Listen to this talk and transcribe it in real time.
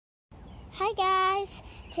Hi guys,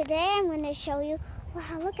 today I'm going to show you,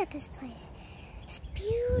 wow, look at this place. It's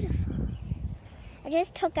beautiful. I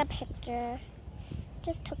just took a picture.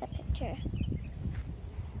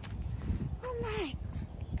 Oh my,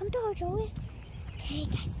 come to Joey. Okay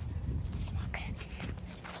guys, let's walk.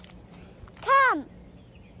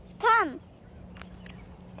 Come.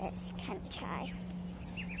 Let's kind of try.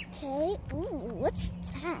 Okay, ooh, what's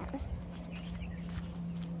that?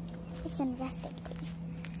 Let's investigate.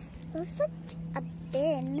 Looks like a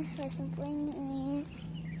bin or something in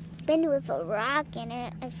it. Bin with a rock in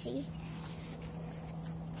it, I see.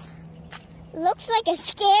 Looks like a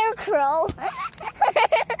scarecrow.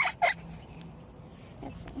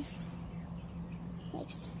 That's funny.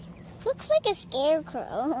 Looks like a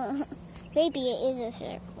scarecrow. Maybe it is a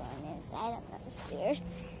scarecrow. I don't know, it's weird.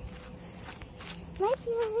 Might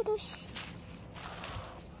be a little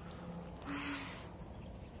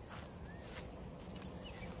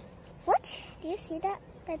What? Do you see that?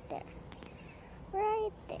 Right there.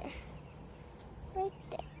 Right there.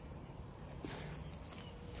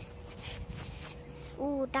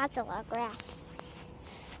 Ooh, that's a lot of grass.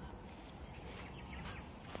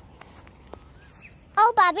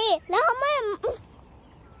 Oh, Bobby, 你可唔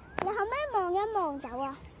可以望一望走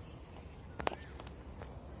啊?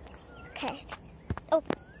 Okay. Oh,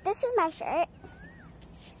 this is my shirt.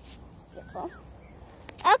 Beautiful.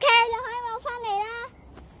 Okay, 你可以望返嚟啦.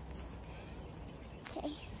 Okay.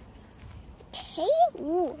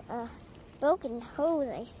 Ooh, a broken hose,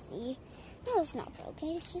 I see. No, it's not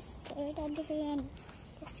broken. It's just buried under here and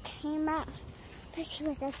just came out. Let's see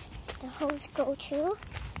where the hose go to.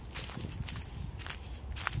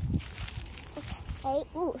 Okay.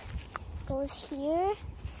 Ooh, goes here.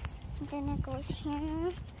 And then it goes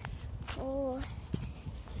here. Oh,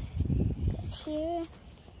 goes here.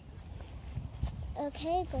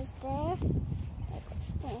 Okay, it goes there. It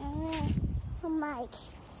goes there. Oh my,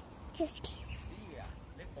 just came.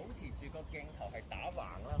 你保持住個鏡頭係打橫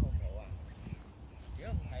啦，好唔好啊？如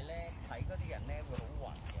果唔係咧，睇嗰啲人咧會好暈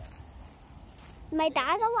嘅。咪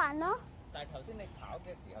打咗橫咯。但係頭先你跑嘅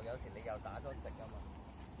時候，有時你又打咗直啊嘛。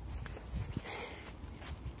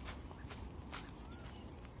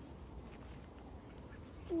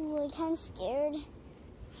Ooh, I'm kind of scared.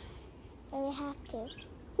 But we have to.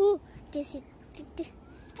 Ooh,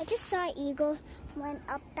 I just saw an eagle went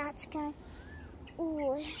up that sky.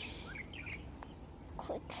 Ooh.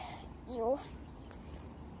 Quick. Ew.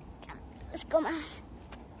 Let's go, Ma.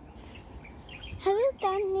 Have you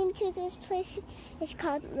gotten into this place? It's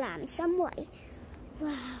called Nam Sang Wai.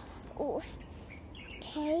 Wow. Ooh.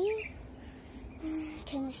 Okay.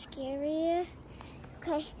 Kind of scary.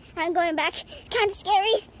 Okay, I'm going back. Kind of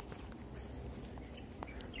scary.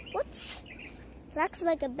 Whoops. Looks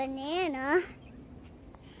like a banana.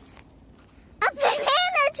 A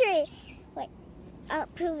banana tree! Wait, I'll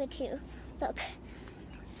prove it to you. Look.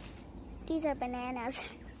 These are bananas.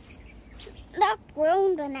 Not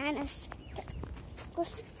grown bananas.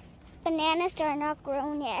 Bananas that are not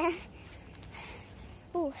grown yet.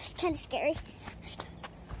 Ooh, it's kind of scary.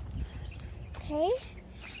 Okay,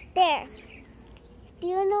 there. Do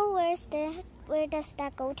you know where does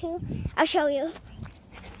that go to? I'll show you.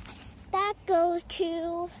 That goes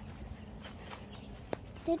to.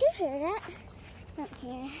 Did you hear that? Not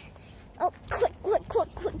here. Oh,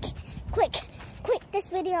 quick! This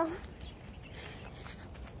video.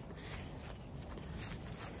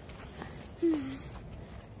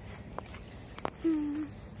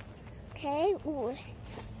 Okay. Ooh,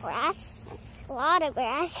 grass. A lot of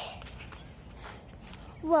grass.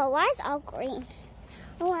 Whoa, why is it all green?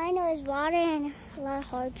 All I know is water and a lot of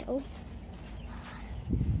hard joe.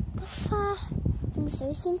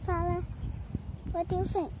 What do you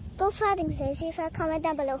think? Go far and say comment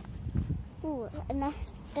down below. Ooh, and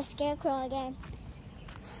the scarecrow again.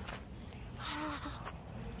 Wow.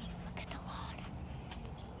 Look at the water.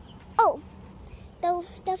 Oh,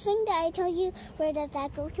 the thing that I told you, where does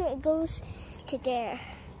that go to? It goes to there.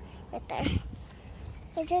 Right there.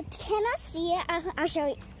 If you cannot see it, I'll show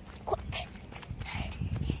you. Quick.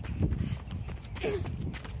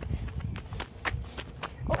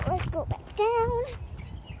 Oh, let's go back down.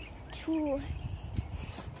 Ooh.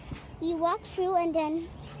 We walk through and then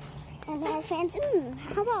our friends,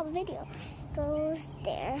 how about a video? Goes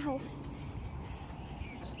there. Oh.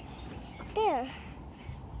 There.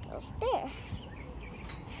 Goes there.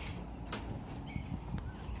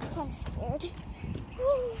 I'm kind of scared.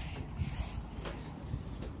 Whew.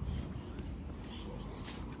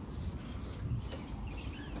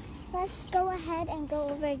 Let's go ahead and go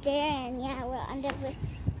over there, and yeah, we're under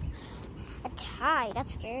a tie.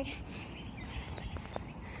 That's weird.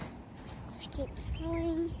 Let's keep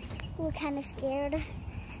going. We're kind of scared.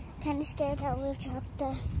 Kind of scared that we'll drop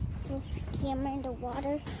the camera in the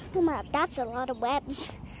water. Oh my, that's a lot of webs.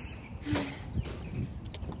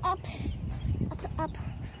 Up, up, up.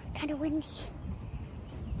 Kind of windy.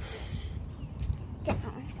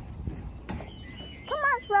 Down. Come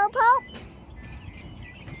on, Slowpoke.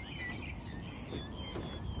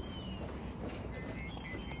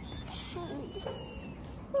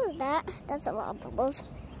 What is that? That's a lot of bubbles.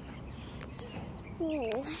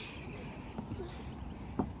 Ooh.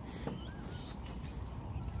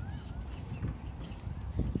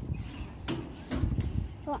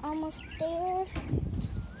 We're almost there.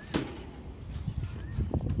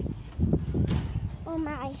 Oh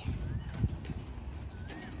my.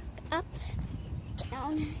 Up,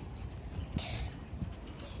 down.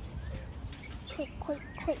 Quick, quick,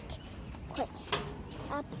 quick, quick.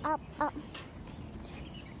 Up, up, up.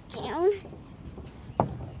 Down.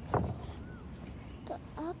 Go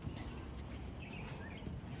up.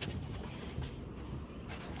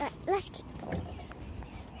 Let's keep going.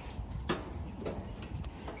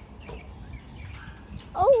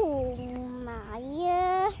 Oh my.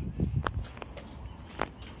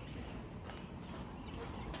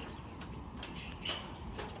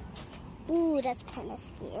 Ooh, that's kind of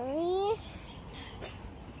scary.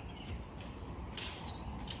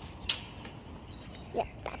 Yep,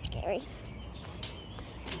 that's scary.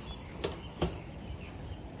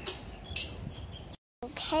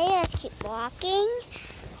 Okay, let's keep walking.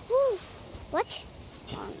 Whew. What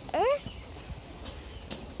on earth?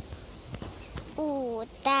 Ooh,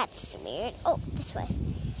 that's weird. Oh, this way.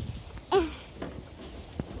 Ooh.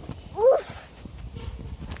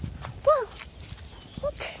 Whoa!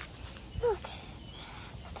 Look! Look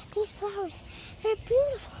at these flowers. They're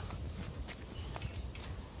beautiful.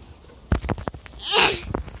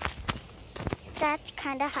 That's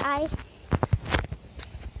kind of high.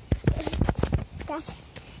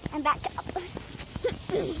 I'm back up.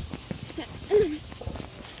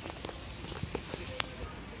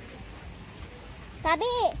 Bà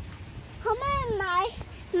biết, không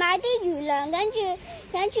買啲魚糧，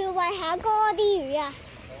跟住餵下嗰啲魚啊。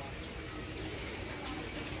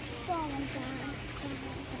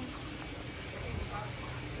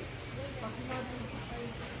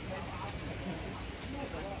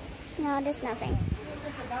No, there's nothing.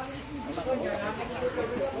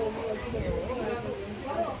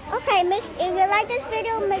 Okay, if you like this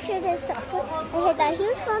video, make sure to subscribe and hit that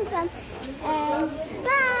huge thumbs up. And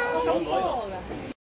bye!